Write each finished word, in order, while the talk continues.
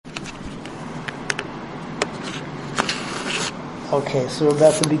Okay, so we're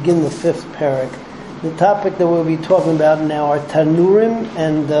about to begin the fifth parak. The topic that we'll be talking about now are tanurim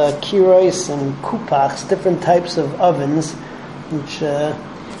and kiros and kupachs, different types of ovens, which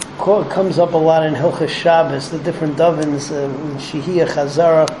comes up a lot in Hilchos Shabbos, the different ovens, Shehiyah,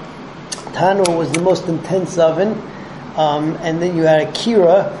 Chazara. Tanur was the most intense oven, and then you had a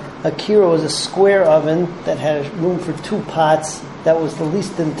kira. A kira was a square oven that had room for two pots. That was the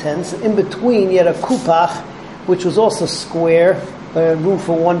least intense. In between, you had a kupach, which was also square, room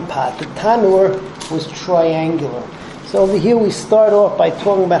for one pot. The tanur was triangular. So over here we start off by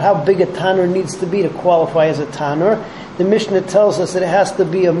talking about how big a tanur needs to be to qualify as a tanur. The Mishnah tells us that it has to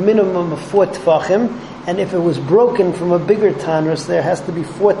be a minimum of 4 tefachim, and if it was broken from a bigger tanur, so there has to be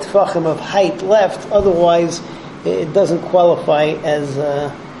 4 tefachim of height left, otherwise it doesn't qualify as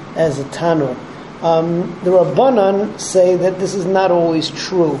a tanur. The Rabbanan say that this is not always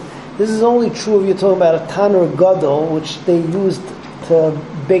true. This is only true if you're talking about a tanur gadol, which they used to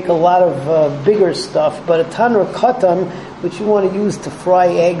bake a lot of bigger stuff, but a tanur katan, which you want to use to fry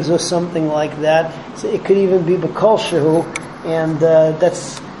eggs or something like that, so it could even be b'kol shehu, and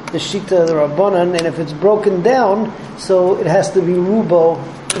that's the shita of the Rabbanan. And if it's broken down, so it has to be rubo.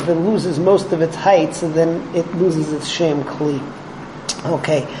 If it loses most of its height, so then it loses its shem kli.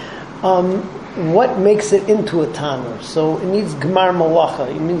 Okay. What makes it into a tanur? So it needs gemar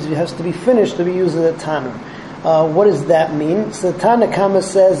malacha. It means it has to be finished to be used as a tanur. What does that mean? So the Tanna Kama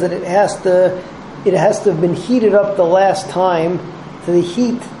says that it has to have been heated up the last time to the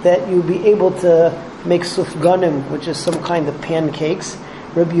heat that you'll be able to make sufganim, which is some kind of pancakes.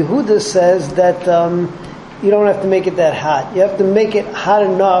 Rabbi Yehuda says that you don't have to make it that hot. You have to make it hot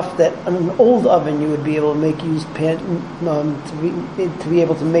enough that on an old oven you would be able to to be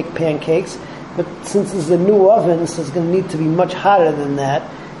able to make pancakes. But since it's a new oven, so it's going to need to be much hotter than that.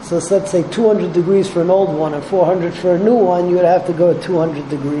 So let's say 200 degrees for an old one and 400 for a new one, you would have to go to 200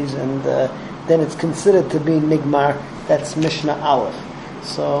 degrees, and then it's considered to be nigmar. That's Mishnah Aleph.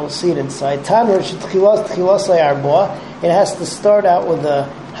 So see it inside. Tanur sh'tchilasay arba. It has to start out with a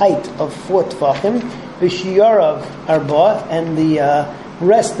height of 4 tefachim. V'shiyarav arba, and the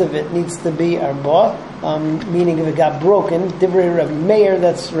rest of it needs to be arba. Meaning if it got broken, Divrei Rabbi Meir,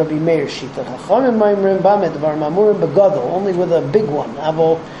 that's Rabbi Meir shita. Chachamim ma'imrim bamed var mamurim begadol, only with a big one.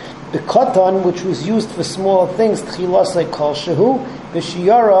 Avo bekatan, which was used for smaller things, tchilasay kol shehu,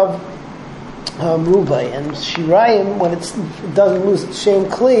 v'shiyarav rubai, and shirayim, when it doesn't lose its shem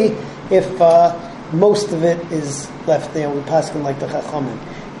kli, if most of it is left there, we pass like the Chachamim.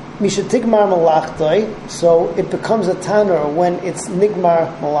 Misha tigmar malachtoi, so it becomes a tanur when it's nigmar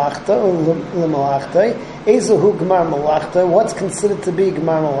malachta or lemalachtai. Ezahu gmar malachtai. What's considered to be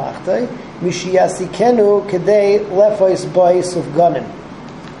gmar malachtai? Mishiyasikenu kedei lefois bais of ganim.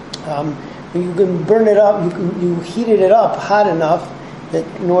 You can burn it up. You heated it up hot enough that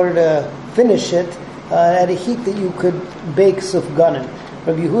in order to finish it at a heat that you could bake sufganim.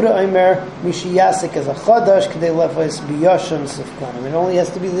 Rabbi Yehuda Omer Mishiyasik as a chadash kedei lefois biyashim sufganim. It only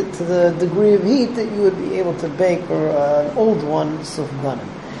has to be to the degree of heat that you would be able to bake, or an old one sufganim.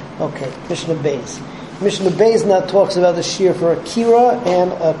 Okay, Mishnah Beis. Mishnah Beis now talks about the shear for a kira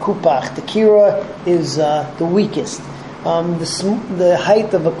and a kupach. The kira is the weakest. The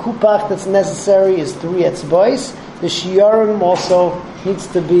height of a kupach that's necessary is 3 etzbais. The shiarim also needs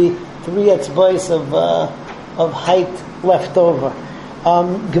to be 3 etzbais of height left over.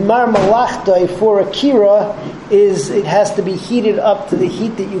 Gemar malachtoi for a kira is it has to be heated up to the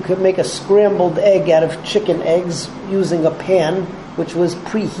heat that you can make a scrambled egg out of chicken eggs using a pan which was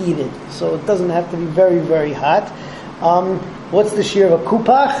preheated. So it doesn't have to be very, very hot. What's the shear of a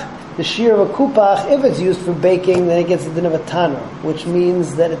kupach? The shear of a kupach, if it's used for baking, then it gets the din of a tanur, which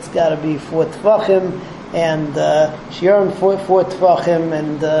means that it's got to be 4 tefachim, and shiarim 4 tefachim,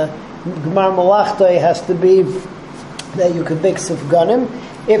 and gemar malachtoi has to be that you could bake sufganim.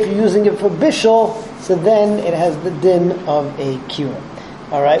 If you're using it for bishul, so then it has the din of a kira.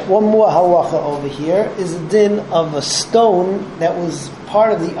 Alright, one more halacha over here is the din of a stone that was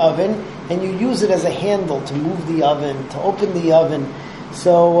part of the oven, and you use it as a handle to move the oven, to open the oven.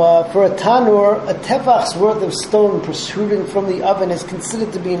 So for a tanur, a tefach's worth of stone protruding from the oven is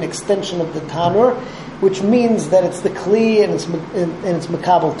considered to be an extension of the tanur, which means that it's the kli and it's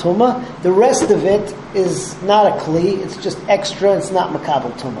makabel tuma. The rest of it is not a kli; it's just extra. It's not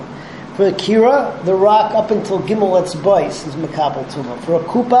makabel tuma. For a kira, the rock up until gimel etzbais is makabel tuma. For a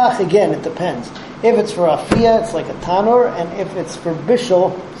kupach, again, it depends. If it's for afia, it's like a tanur, and if it's for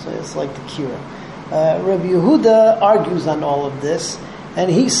bishul, so it's like the kira. Rabbi Yehuda argues on all of this, and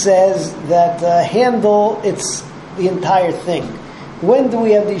he says that handle, it's the entire thing. When do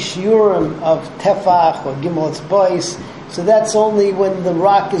we have the shiurim of tefach or gimel etzbais? So that's only when the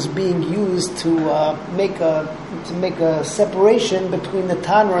rock is being used to make a separation between the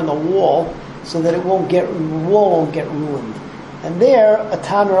tanur and the wall, so that the wall won't get ruined. And there, a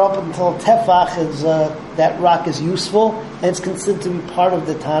tanur up until tefach is that rock is useful and it's considered to be part of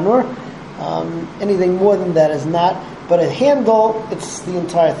the tanur. Anything more than that is not. But a handle, it's the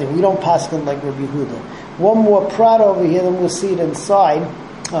entire thing. We don't paskin like Rabbi Yehuda. One more prat over here, then we'll see it inside.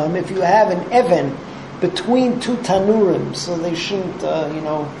 If you have an even between two tanurim, so they shouldn't,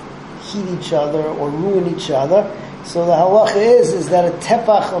 heat each other or ruin each other. So the halacha is that a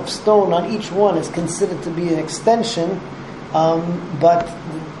tefach of stone on each one is considered to be an extension, but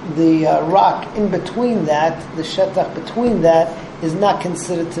the rock in between that, the shetach between that, is not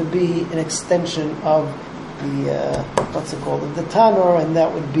considered to be an extension of the the tanur, and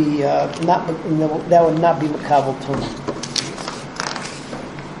that would be that would not be makabel tumah.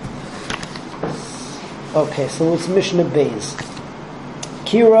 Okay, so it's Mishnah Beis.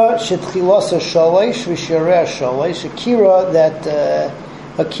 Kira shetchilasa shalish v'shareh shalish.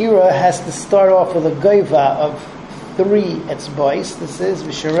 A kira has to start off with a gaiva of 3 etzbais. This is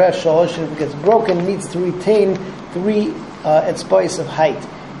v'shareh shalish. If it gets broken, it needs to retain 3 etzbais of height.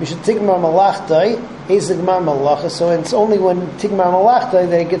 We should tigmar malachtai, ezigmar malacha. So it's only when tigmar malachtai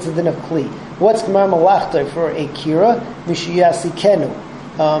that it gets a din of kli. What's gmar malachtai for a kira? Mishiyasikenu.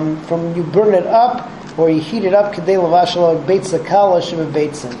 From you burn it up or you heat it up kadei lavashalo beitza kala shiva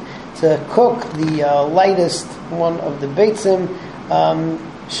beitzim, to cook the lightest one of the beitzim.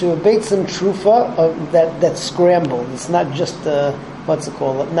 Shiva beitzim trufa, that's scrambled. It's not just not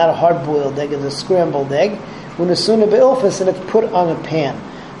a hard boiled egg. It's a scrambled egg. Unasuna beilfas, and it's put on a pan.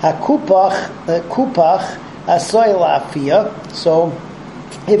 Hakupach asoy la'afiyah. So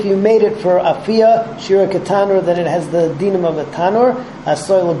if you made it for afiyah, shira ketanur, then it has the dinim of a tanur.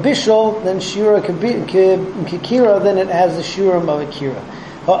 Asoy la'bishol, then shira kikira, then it has the shurim of a kira.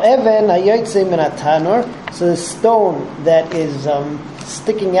 Ha'even hayotzei min tanur. So the stone that is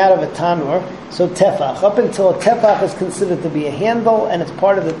sticking out of a tanur, so tefach. Up until a tefach is considered to be a handle, and it's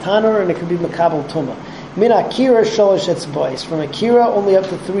part of the tanur, and it can be makabel tumah. Min akira sholosh etzbais. From akira, only up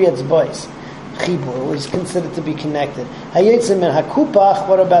to 3 etzbais. Chibur, which is considered to be connected. Hayetzim min hakupach.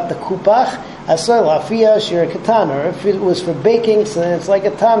 What about the kupach? Asoy la'afiyah shira ketaner. If it was for baking, so then it's like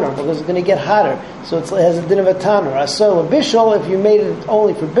a tanner, because it's going to get hotter. So it has a din of a tanner. Asoy la'bishol. If you made it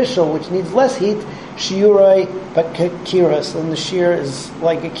only for bishol, which needs less heat, shiurai but kiras. And the shear is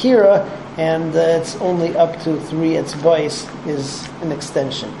like a kira, and it's only up to 3 etzbais is an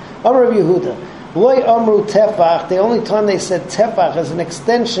extension. Amar Rabbi Yehuda. Loy amru tefach. The only time they said tefach as an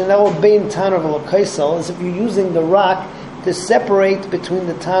extension, that will be in tanur v'lo kaisel, is if you're using the rock to separate between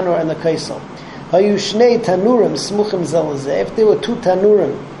the tanur and the kaisel. Hayu shnei tanurim smuchim zelazeh. If there were 2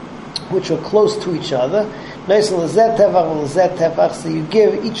 tanurim which were close to each other, naisel lezet tefach v'lezet tefach. So you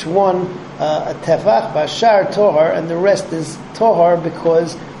give each one a tefach, bashar tohar, and the rest is tohar,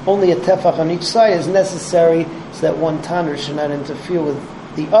 because only a tefach on each side is necessary, so that one tanur should not interfere with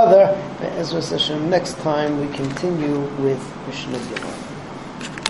the other. As Hashem, next time we continue with Mishnah Gimel.